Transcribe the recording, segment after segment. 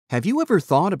Have you ever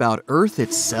thought about Earth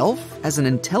itself as an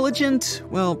intelligent,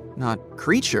 well, not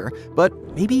creature, but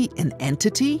maybe an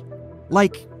entity?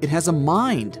 Like it has a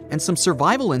mind and some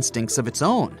survival instincts of its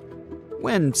own.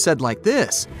 When said like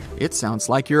this, it sounds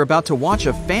like you're about to watch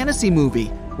a fantasy movie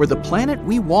where the planet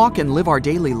we walk and live our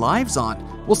daily lives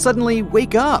on will suddenly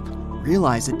wake up,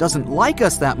 realize it doesn't like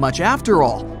us that much after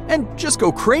all, and just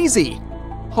go crazy.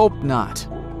 Hope not.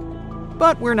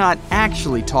 But we're not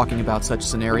actually talking about such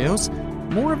scenarios.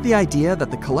 More of the idea that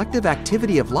the collective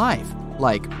activity of life,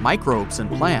 like microbes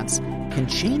and plants, can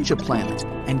change a planet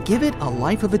and give it a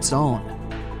life of its own.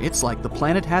 It's like the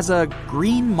planet has a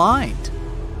green mind.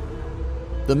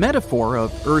 The metaphor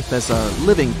of Earth as a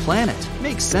living planet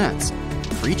makes sense.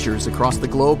 Creatures across the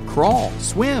globe crawl,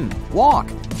 swim, walk,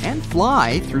 and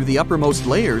fly through the uppermost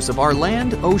layers of our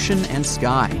land, ocean, and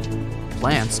sky.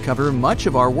 Plants cover much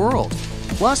of our world.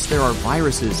 Plus, there are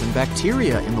viruses and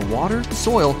bacteria in the water,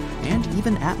 soil, and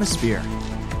even atmosphere.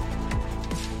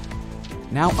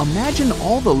 Now imagine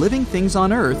all the living things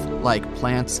on Earth, like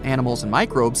plants, animals, and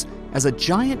microbes, as a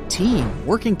giant team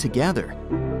working together.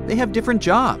 They have different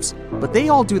jobs, but they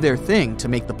all do their thing to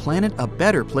make the planet a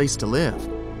better place to live.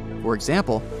 For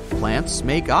example, plants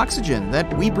make oxygen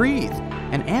that we breathe,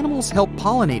 and animals help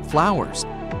pollinate flowers.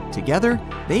 Together,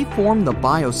 they form the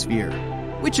biosphere,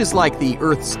 which is like the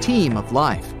Earth's team of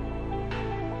life.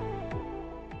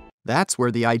 That's where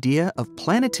the idea of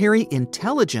planetary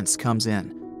intelligence comes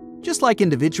in. Just like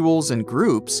individuals and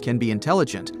groups can be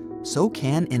intelligent, so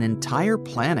can an entire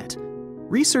planet.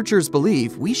 Researchers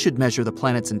believe we should measure the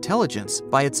planet's intelligence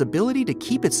by its ability to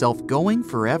keep itself going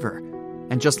forever.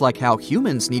 And just like how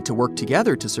humans need to work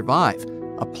together to survive,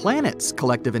 a planet's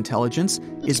collective intelligence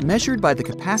is measured by the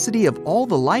capacity of all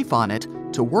the life on it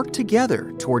to work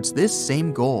together towards this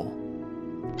same goal.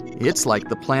 It's like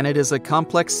the planet is a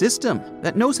complex system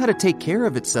that knows how to take care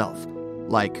of itself.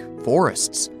 Like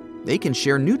forests, they can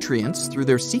share nutrients through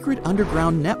their secret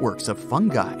underground networks of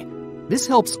fungi. This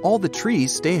helps all the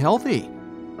trees stay healthy.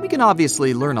 We can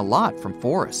obviously learn a lot from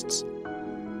forests.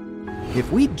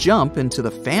 If we jump into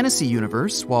the fantasy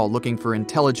universe while looking for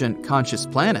intelligent, conscious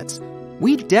planets,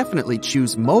 we definitely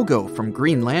choose Mogo from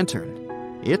Green Lantern.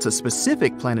 It's a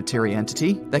specific planetary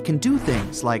entity that can do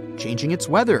things like changing its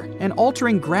weather and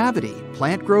altering gravity,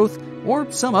 plant growth,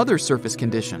 or some other surface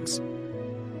conditions.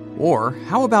 Or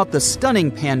how about the stunning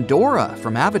Pandora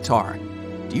from Avatar?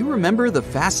 Do you remember the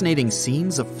fascinating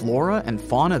scenes of flora and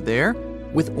fauna there?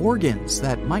 With organs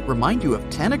that might remind you of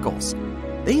tentacles.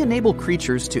 They enable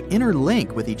creatures to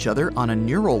interlink with each other on a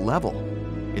neural level.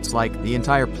 It's like the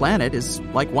entire planet is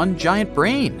like one giant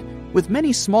brain, with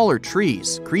many smaller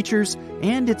trees, creatures,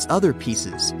 and its other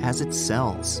pieces as its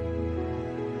cells.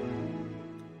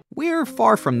 We're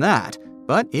far from that,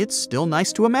 but it's still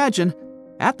nice to imagine.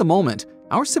 At the moment,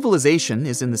 our civilization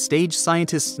is in the stage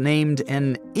scientists named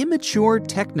an immature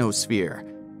technosphere.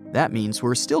 That means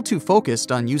we're still too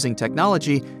focused on using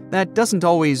technology that doesn't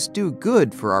always do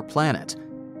good for our planet.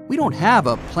 We don't have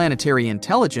a planetary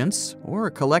intelligence or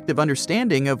a collective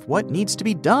understanding of what needs to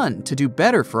be done to do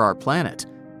better for our planet.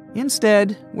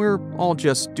 Instead, we're all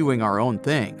just doing our own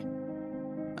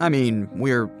thing. I mean,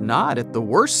 we're not at the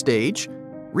worst stage.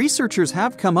 Researchers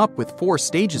have come up with 4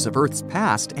 stages of Earth's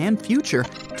past and future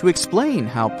to explain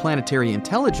how planetary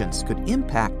intelligence could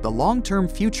impact the long-term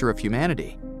future of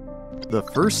humanity. The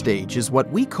first stage is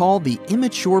what we call the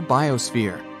immature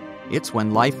biosphere. It's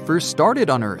when life first started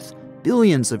on Earth,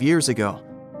 billions of years ago.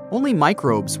 Only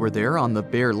microbes were there on the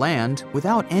bare land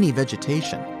without any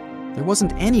vegetation. There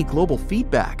wasn't any global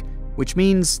feedback, which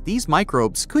means these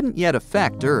microbes couldn't yet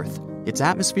affect Earth, its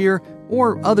atmosphere,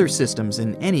 or other systems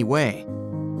in any way.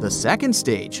 The second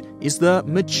stage is the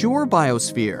mature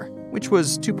biosphere, which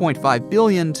was 2.5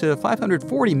 billion to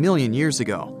 540 million years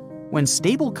ago, when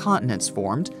stable continents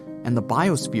formed and the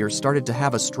biosphere started to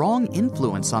have a strong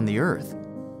influence on the Earth.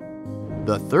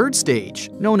 The third stage,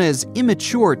 known as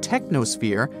immature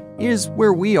technosphere, is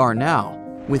where we are now,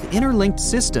 with interlinked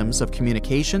systems of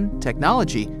communication,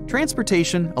 technology,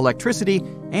 transportation, electricity,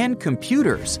 and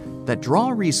computers that draw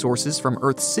resources from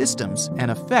Earth's systems and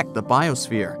affect the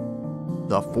biosphere.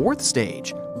 The fourth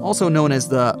stage, also known as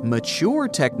the mature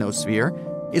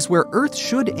technosphere, is where Earth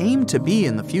should aim to be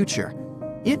in the future.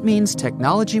 It means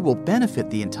technology will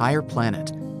benefit the entire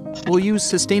planet. We'll use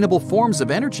sustainable forms of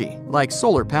energy, like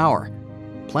solar power.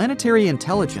 Planetary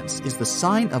intelligence is the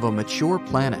sign of a mature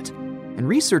planet, and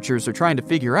researchers are trying to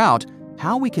figure out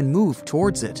how we can move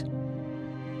towards it.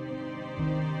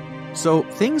 So,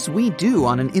 things we do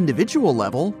on an individual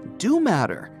level do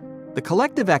matter. The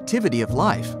collective activity of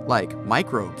life, like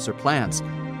microbes or plants,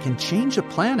 can change a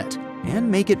planet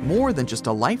and make it more than just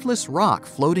a lifeless rock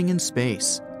floating in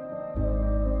space.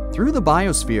 Through the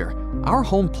biosphere, our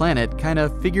home planet kind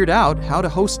of figured out how to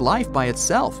host life by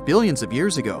itself billions of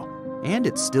years ago, and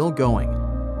it's still going.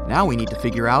 Now we need to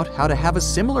figure out how to have a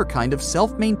similar kind of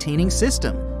self-maintaining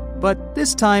system, but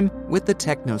this time with the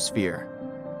technosphere.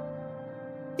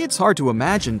 It's hard to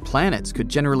imagine planets could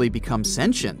generally become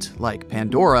sentient, like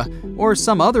Pandora, or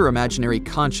some other imaginary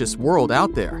conscious world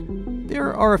out there.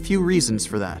 There are a few reasons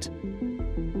for that.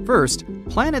 First,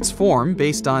 planets form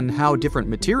based on how different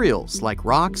materials, like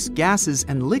rocks, gases,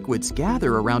 and liquids,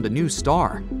 gather around a new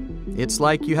star. It's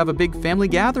like you have a big family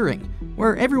gathering,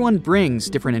 where everyone brings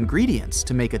different ingredients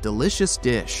to make a delicious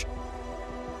dish.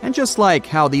 And just like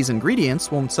how these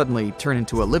ingredients won't suddenly turn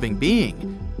into a living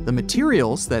being, the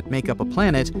materials that make up a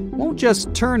planet won't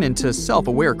just turn into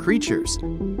self-aware creatures.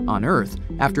 On Earth,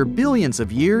 after billions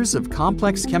of years of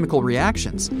complex chemical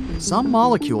reactions, some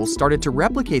molecules started to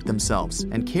replicate themselves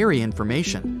and carry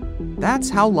information. That's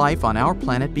how life on our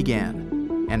planet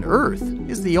began. And Earth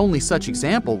is the only such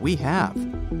example we have.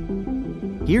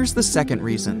 Here's the second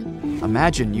reason.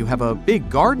 Imagine you have a big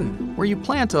garden where you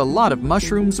plant a lot of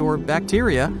mushrooms or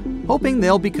bacteria, hoping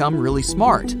they'll become really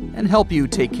smart and help you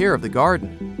take care of the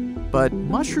garden. But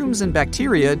mushrooms and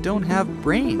bacteria don't have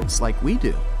brains like we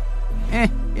do.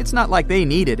 It's not like they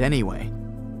need it anyway.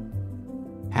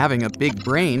 Having a big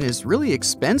brain is really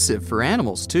expensive for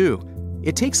animals too.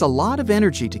 It takes a lot of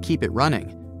energy to keep it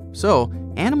running. So,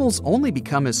 animals only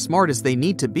become as smart as they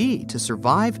need to be to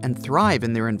survive and thrive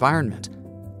in their environment.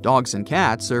 Dogs and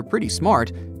cats are pretty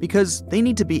smart because they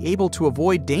need to be able to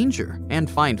avoid danger and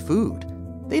find food.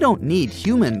 They don't need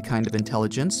human kind of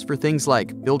intelligence for things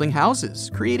like building houses,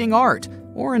 creating art,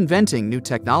 or inventing new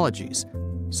technologies.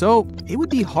 So, it would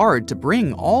be hard to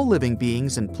bring all living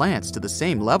beings and plants to the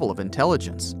same level of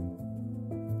intelligence.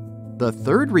 The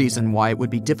third reason why it would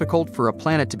be difficult for a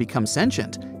planet to become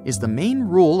sentient is the main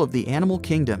rule of the animal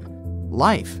kingdom.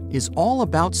 Life is all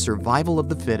about survival of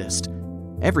the fittest.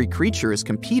 Every creature is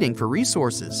competing for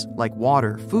resources like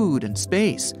water, food, and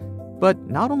space. But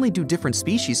not only do different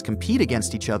species compete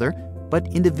against each other, but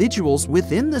individuals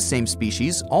within the same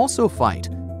species also fight.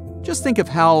 Just think of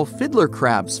how fiddler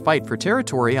crabs fight for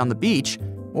territory on the beach,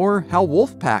 or how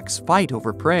wolf packs fight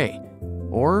over prey.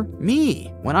 Or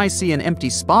me, when I see an empty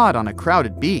spot on a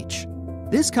crowded beach.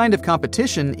 This kind of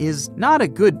competition is not a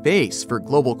good base for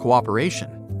global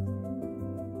cooperation.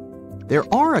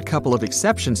 There are a couple of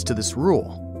exceptions to this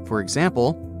rule. For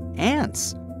example,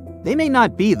 ants. They may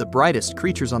not be the brightest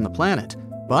creatures on the planet,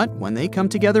 but when they come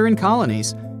together in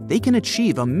colonies, they can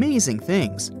achieve amazing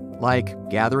things, like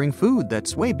gathering food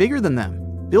that's way bigger than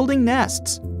them, building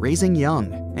nests, raising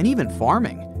young, and even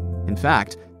farming. In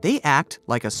fact, they act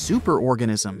like a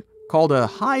superorganism called a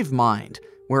hive mind,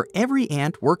 where every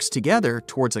ant works together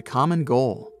towards a common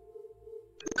goal.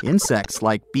 Insects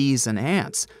like bees and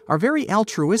ants are very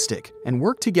altruistic and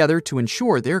work together to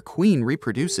ensure their queen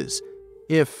reproduces.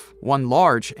 If one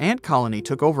large ant colony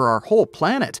took over our whole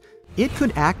planet, it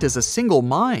could act as a single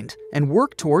mind and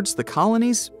work towards the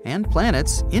colony's and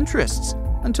planet's interests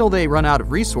until they run out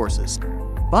of resources.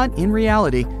 But in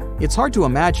reality, it's hard to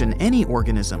imagine any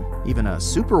organism, even a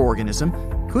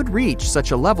superorganism, could reach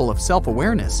such a level of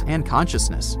self-awareness and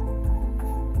consciousness.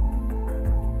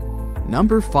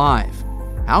 Number 5.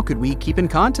 How could we keep in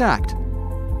contact?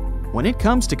 When it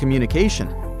comes to communication,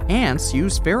 ants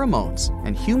use pheromones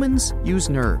and humans use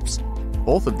nerves.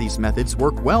 Both of these methods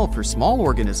work well for small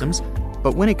organisms,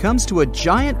 but when it comes to a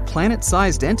giant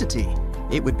planet-sized entity,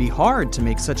 it would be hard to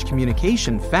make such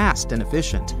communication fast and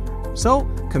efficient. So,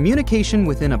 communication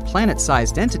within a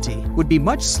planet-sized entity would be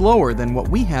much slower than what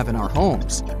we have in our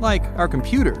homes, like our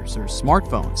computers or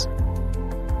smartphones.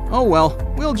 Oh well,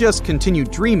 we'll just continue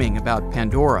dreaming about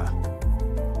Pandora.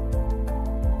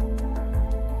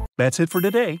 That's it for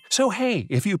today. So hey,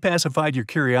 if you pacified your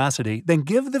curiosity, then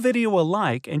give the video a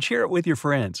like and share it with your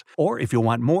friends. Or if you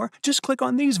want more, just click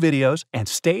on these videos and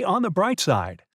stay on the bright side.